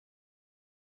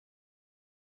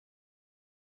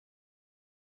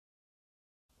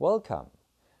Welcome!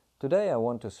 Today I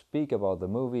want to speak about the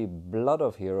movie Blood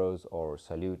of Heroes, or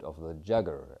Salute of the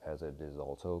Jugger, as it is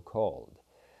also called.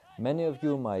 Many of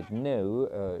you might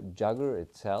know Jugger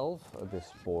itself, the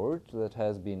sport that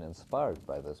has been inspired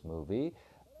by this movie.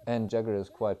 And Jugger is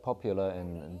quite popular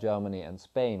in Germany and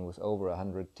Spain with over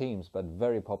 100 teams, but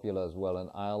very popular as well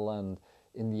in Ireland,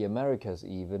 in the Americas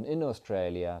even, in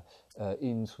Australia,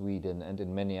 in Sweden and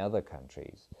in many other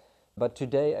countries. But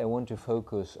today I want to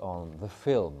focus on the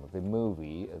film, the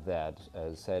movie that,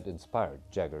 as said, inspired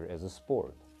Jugger as a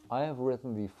sport. I have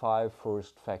written the 5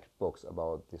 first fact books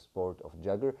about the sport of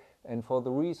Jugger, and for the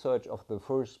research of the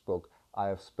first book I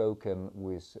have spoken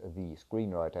with the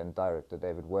screenwriter and director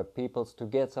David Webb Peoples to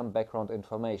get some background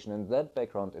information, and that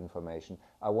background information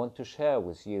I want to share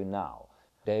with you now.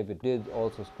 David did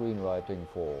also screenwriting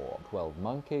for 12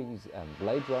 Monkeys and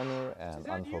Blade Runner and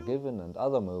Unforgiven and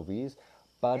other movies.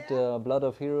 But Blood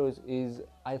of Heroes is,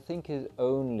 I think, his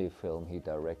only film he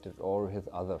directed, or his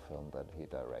other film that he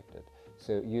directed.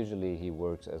 So usually he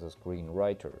works as a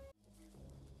screenwriter.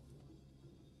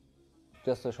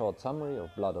 Just a short summary of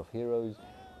Blood of Heroes.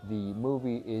 The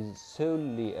movie is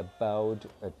solely about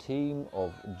a team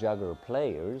of Jugger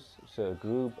players, so a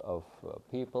group of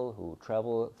people who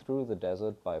travel through the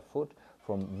desert by foot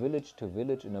from village to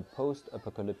village in a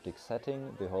post-apocalyptic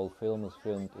setting. The whole film is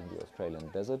filmed in the Australian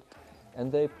desert. And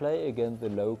they play against the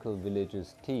local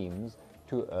villages' teams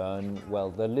to earn, well,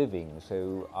 their living.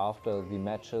 So after the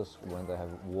matches, when they have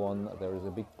won, there is a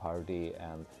big party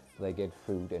and they get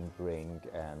food and drink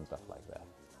and stuff like that.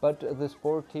 But the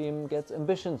sport team gets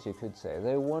ambitions, you could say.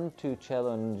 They want to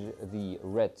challenge the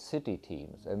Red City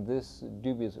teams, and this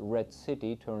dubious Red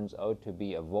City turns out to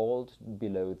be a vault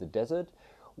below the desert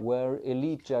where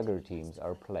elite Jugger teams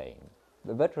are playing.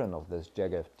 The veteran of this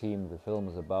Jugger team the film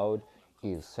is about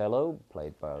is Cello,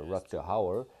 played by Rutger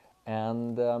Hauer,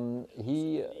 and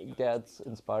he gets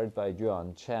inspired by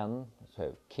Yuan Chen,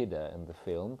 so Kidder in the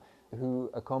film,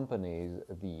 who accompanies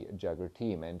the Jugger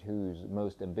team and who's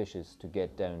most ambitious to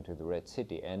get down to the Red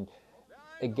City. And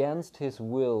against his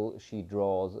will, she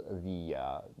draws the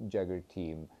Jugger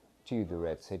team to the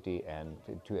Red City and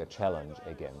to a challenge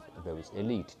against those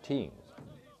elite teams.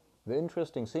 The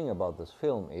interesting thing about this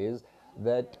film is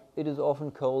that it is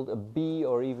often called a B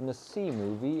or even a C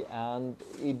movie, and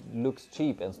it looks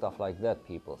cheap and stuff like that,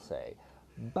 people say.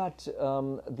 But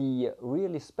the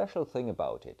really special thing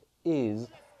about it is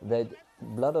that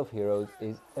Blood of Heroes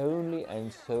is only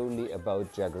and solely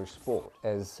about Jugger sport.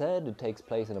 As said, it takes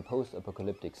place in a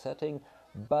post-apocalyptic setting,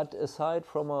 but aside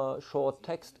from a short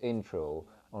text intro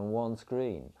on one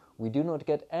screen, we do not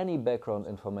get any background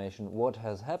information what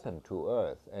has happened to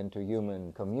Earth and to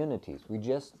human communities. We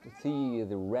just see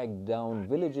the ragged down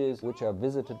villages which are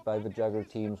visited by the Jugger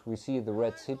teams. We see the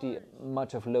Red City,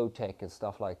 much of low tech and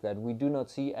stuff like that. We do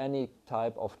not see any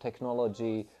type of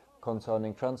technology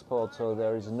concerning transport, so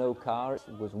there is no car,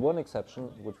 with one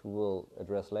exception, which we will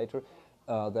address later.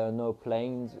 There are no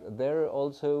planes. There are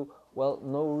also, well,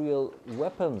 no real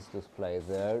weapons displayed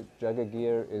there. Jugger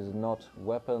gear is not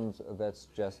weapons, that's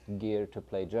just gear to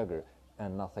play Jugger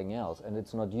and nothing else. And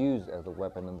it's not used as a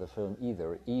weapon in the film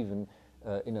either, even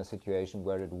in a situation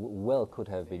where it well could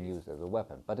have been used as a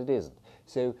weapon, but it isn't.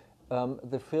 So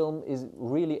the film is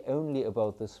really only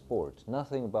about the sport,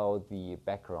 nothing about the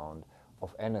background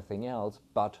of anything else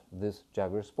but this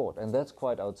Jugger sport, and that's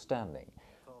quite outstanding.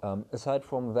 Aside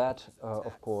from that,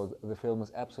 of course, the film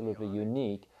is absolutely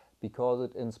unique because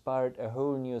it inspired a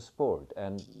whole new sport,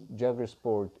 and Jugger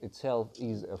sport itself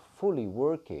is a fully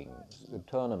working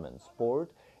tournament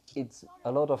sport. It's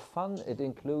a lot of fun, it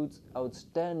includes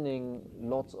outstanding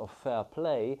lots of fair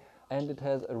play, and it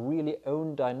has a really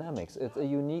own dynamics. It's a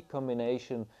unique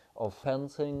combination of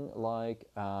fencing-like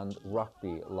and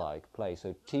rugby-like play,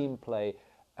 so team play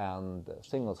and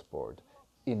single sport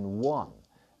in one.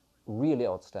 Really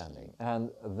outstanding,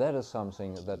 and that is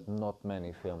something that not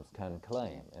many films can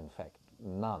claim, in fact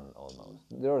none almost.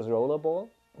 There is rollerball,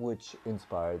 which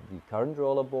inspired the current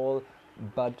rollerball,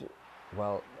 but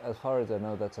well, as far as I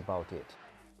know, that's about it.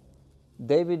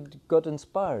 David got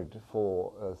inspired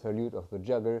for Salute of the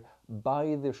Jugger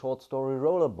by the short story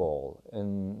Rollerball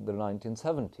in the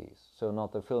 1970s, so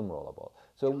not the film Rollerball.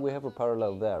 So we have a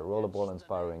parallel there, Rollerball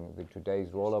inspiring the today's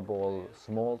Rollerball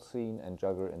small scene and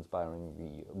Jugger inspiring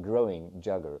the growing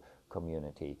Jugger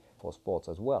community for sports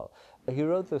as well. He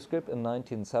wrote the script in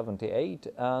 1978,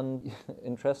 and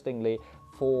interestingly,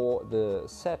 for the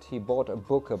set he bought a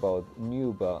book about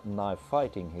Nuba knife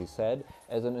fighting, he said,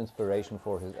 as an inspiration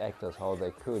for his actors, how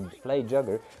they could play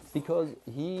Jugger, because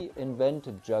he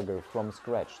invented Jugger from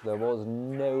scratch. There was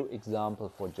no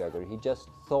example for Jugger. He just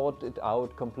thought it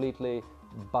out completely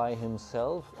by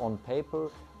himself on paper,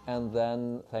 and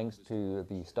then thanks to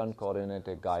the stunt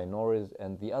coordinator Guy Norris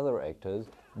and the other actors,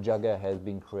 Jugger has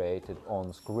been created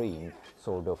on screen,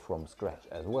 sort of from scratch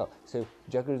as well. So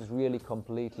Jugger is really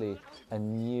completely a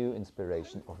new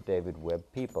inspiration of David Webb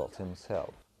Peoples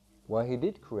himself. Why he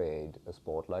did create a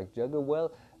sport like Jugger?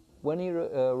 Well, when he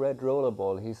read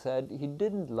Rollerball, he said he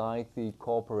didn't like the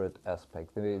corporate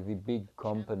aspect, the big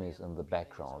companies in the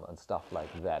background and stuff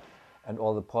like that, and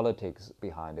all the politics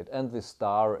behind it, and the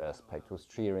star aspect with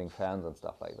cheering fans and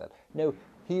stuff like that. No,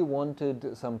 he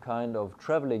wanted some kind of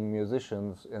traveling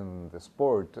musicians in the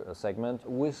sport segment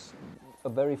with a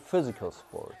very physical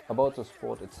sport. About the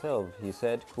sport itself, he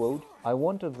said, quote, "I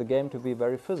wanted the game to be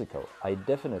very physical. I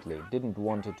definitely didn't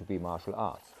want it to be martial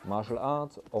arts. Martial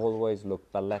arts always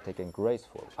look balletic and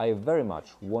graceful. I very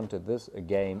much wanted this a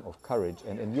game of courage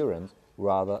and endurance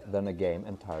rather than a game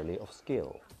entirely of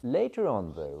skill." Later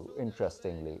on, though,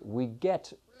 interestingly, we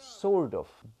get sort of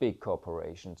big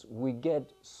corporations, we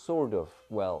get sort of,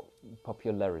 well,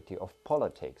 popularity of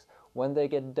politics. When they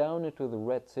get down into the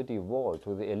Red City Vault,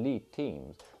 to the elite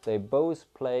teams, they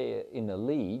both play in a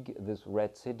league, this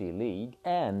Red City League,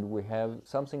 and we have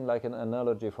something like an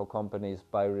analogy for companies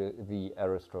by the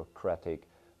aristocratic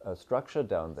structure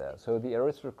down there. So the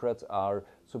aristocrats are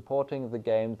supporting the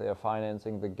games, they are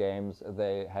financing the games,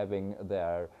 they're having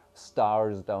their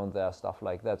stars down there, stuff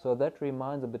like that. So that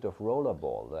reminds a bit of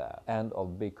Rollerball there, and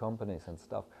of big companies and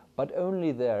stuff. But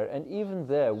only there, and even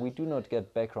there we do not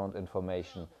get background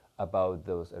information about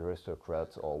those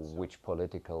aristocrats or which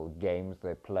political games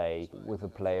they play with the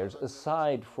players,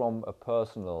 aside from a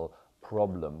personal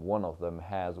problem one of them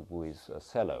has with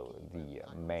Cello, the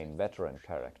main veteran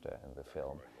character in the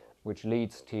film, which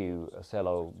leads to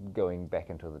Cello going back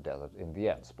into the desert in the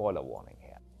end. Spoiler warning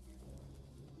here.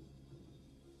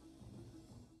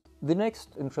 The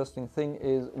next interesting thing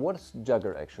is, what is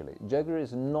Jugger actually? Jugger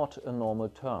is not a normal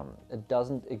term. It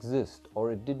doesn't exist,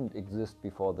 or it didn't exist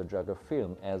before the Jugger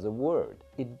film as a word.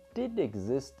 It did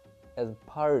exist as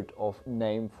part of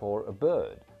name for a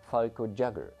bird, Falco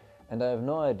Jugger. And I have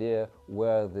no idea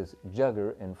where this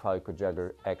Jugger in Falco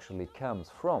Jugger actually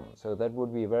comes from. So that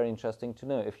would be very interesting to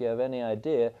know. If you have any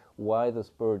idea why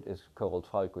this bird is called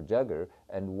Falco Jugger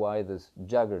and why this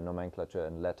Jugger nomenclature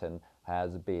in Latin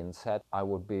has been set, I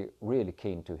would be really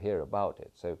keen to hear about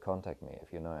it. So contact me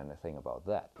if you know anything about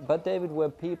that. But David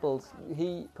Webb Peoples,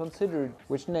 he considered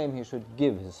which name he should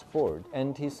give his sport.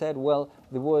 And he said, well,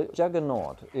 the word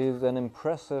juggernaut is an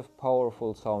impressive,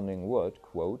 powerful sounding word,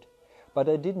 quote, but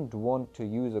I didn't want to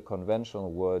use a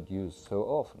conventional word used so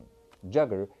often.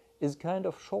 Jugger is kind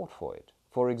of short for it.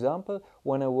 For example,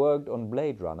 when I worked on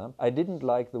Blade Runner, I didn't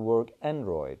like the word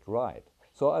android, right?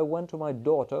 So I went to my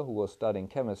daughter, who was studying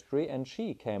chemistry, and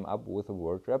she came up with the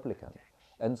word replicant.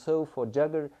 And so for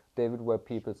Jugger, David Webb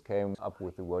Peoples came up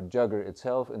with the word Jugger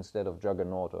itself instead of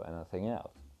juggernaut or anything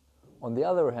else. On the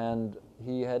other hand,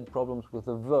 he had problems with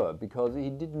the verb because he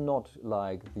did not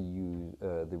like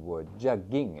the word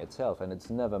jugging itself, and it's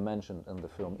never mentioned in the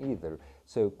film either.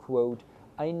 So, quote,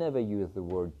 I never used the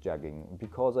word jugging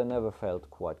because I never felt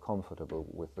quite comfortable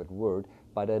with that word,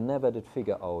 but I never did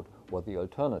figure out what the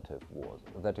alternative was.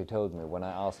 That he told me when I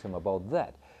asked him about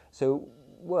that. So,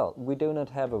 well, we do not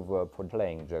have a verb for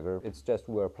playing Jugger. It's just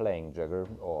we're playing Jugger,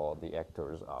 or the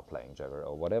actors are playing Jugger,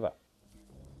 or whatever.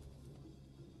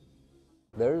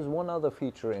 There is one other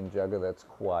feature in Jugger that's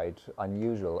quite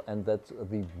unusual, and that's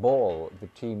the ball the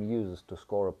team uses to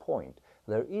score a point.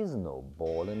 There is no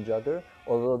ball in Jugger,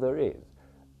 although there is.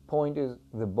 Point is,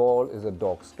 the ball is a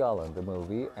dog skull in the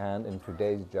movie, and in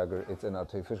today's Jugger it's an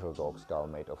artificial dog skull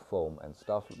made of foam and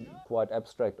stuff, quite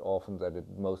abstract often, that it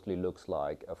mostly looks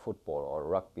like a football or a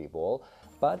rugby ball.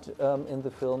 But in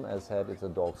the film, as said, it's a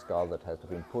dog skull that has to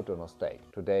be put on a stake.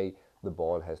 Today the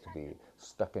ball has to be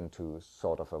stuck into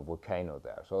sort of a volcano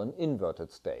there, so an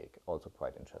inverted stake, also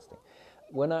quite interesting.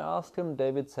 When I asked him,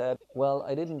 David said, well,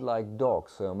 I didn't like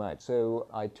dogs so much, so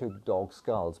I took dog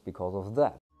skulls because of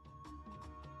that.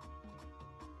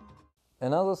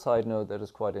 Another side note that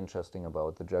is quite interesting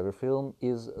about the Jugger film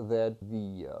is that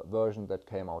the version that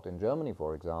came out in Germany,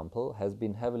 for example, has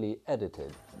been heavily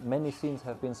edited. Many scenes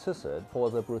have been censored for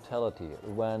the brutality.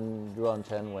 When Yuan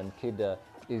Chen, when Kida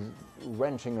is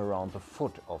wrenching around the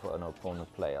foot of an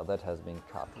opponent player, that has been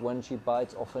cut. When she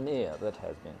bites off an ear, that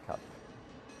has been cut.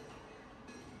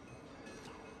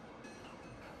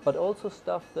 But also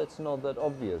stuff that's not that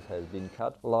obvious has been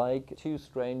cut, like two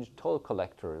strange toll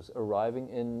collectors arriving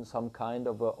in some kind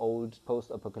of an old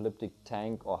post-apocalyptic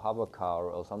tank or hover car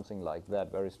or something like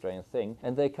that, very strange thing.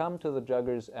 And they come to the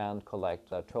Juggers and collect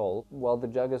their toll. While the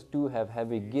Juggers do have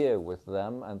heavy gear with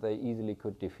them and they easily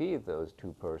could defeat those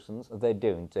two persons, they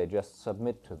don't. They just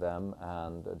submit to them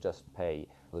and just pay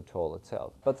the toll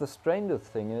itself. But the strangest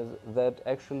thing is that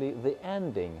actually the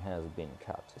ending has been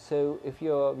cut. So if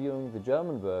you're viewing the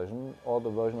German version or the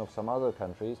version of some other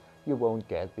countries, you won't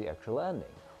get the actual ending.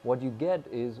 What you get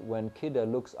is when Kidder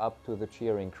looks up to the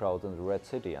cheering crowd in the Red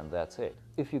City, and that's it.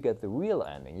 If you get the real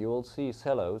ending, you will see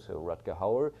Cello, so Rutger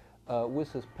Hauer,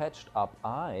 with his patched up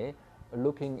eye,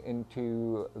 looking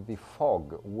into the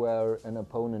fog where an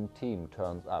opponent team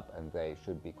turns up and they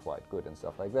should be quite good and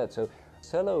stuff like that. So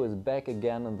Cello is back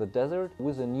again in the desert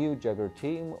with a new Jugger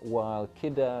team, while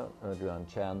Kidder, Duan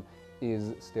Chan,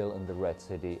 is still in the Red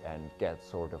City and gets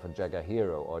sort of a Jugger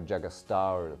hero or Jugger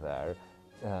star there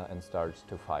and starts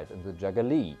to fight in the Jugger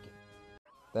League.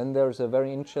 Then there's a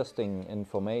very interesting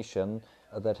information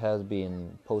that has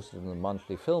been posted in the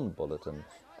monthly film bulletin,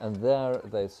 and there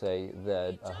they say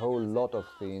that a whole lot of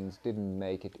scenes didn't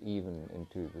make it even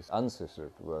into this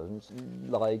uncensored versions.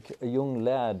 Like a young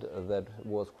lad that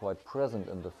was quite present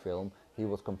in the film, he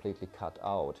was completely cut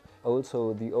out.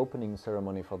 Also, the opening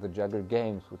ceremony for the Jugger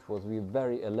Games, which was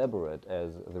very elaborate,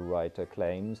 as the writer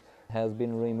claims, has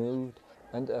been removed.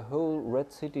 And a whole Red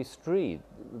City street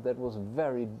that was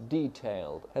very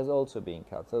detailed has also been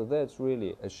cut. So that's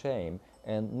really a shame.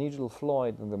 And Nigel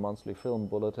Floyd in the monthly film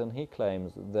bulletin, he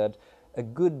claims that a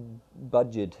good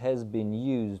budget has been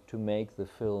used to make the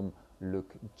film look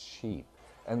cheap.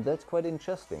 And that's quite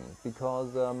interesting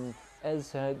because, as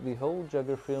said, the whole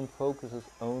Jugger film focuses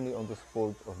only on the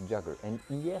sport of Jugger. And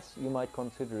yes, you might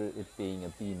consider it being a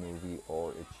B-movie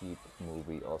or a cheap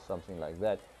movie or something like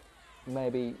that.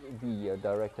 Maybe the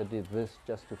director did this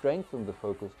just to strengthen the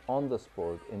focus on the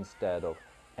sport instead of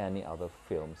any other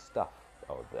film stuff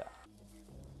out there.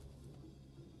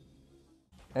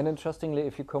 And interestingly,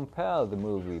 if you compare the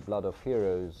movie Blood of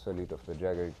Heroes, Salute of the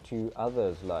Jugger, to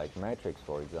others like Matrix,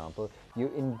 for example,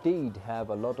 you indeed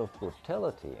have a lot of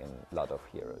brutality in Blood of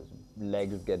Heroes.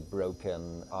 Legs get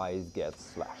broken, eyes get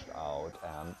slashed out,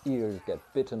 and ears get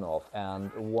bitten off,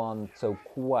 and one so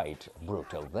quite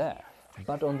brutal there.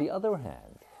 But on the other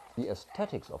hand, the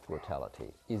aesthetics of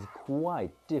brutality is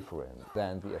quite different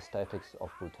than the aesthetics of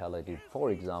brutality,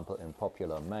 for example, in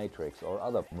popular Matrix or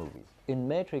other movies. In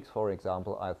Matrix, for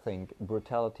example, I think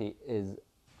brutality is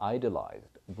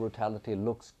idolized. Brutality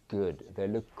looks good, they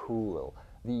look cool.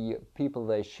 The people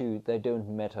they shoot, they don't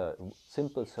matter.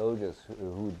 Simple soldiers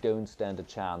who don't stand a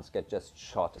chance get just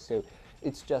shot. So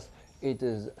it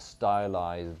is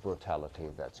stylized brutality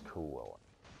that's cool.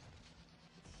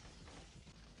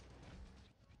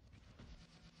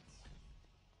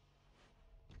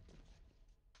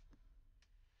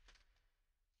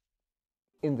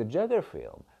 In the Jugger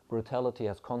film, brutality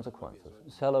has consequences.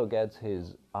 Cello gets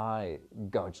his eye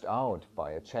gouged out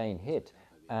by a chain hit,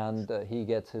 and he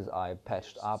gets his eye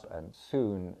patched up and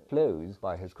soon closed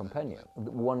by his companion.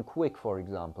 One Quick, for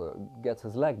example, gets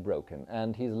his leg broken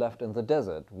and he's left in the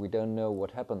desert. We don't know what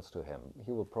happens to him.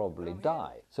 He will probably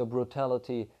die. So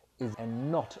brutality is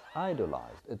not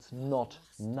idolized. It's not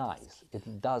nice.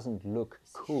 It doesn't look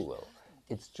cool.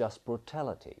 It's just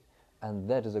brutality. And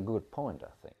that is a good point, I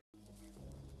think.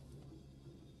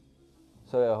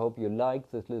 So I hope you liked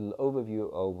this little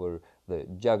overview over the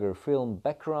Jugger film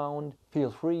background. Feel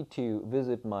free to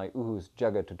visit my Uhu's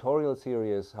Jugger tutorial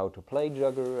series, how to play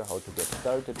Jugger, how to get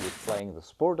started with playing the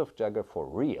sport of Jugger for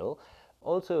real.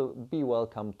 Also, be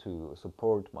welcome to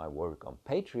support my work on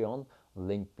Patreon,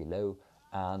 link below.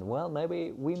 And well,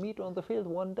 maybe we meet on the field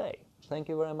one day. Thank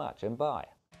you very much and bye.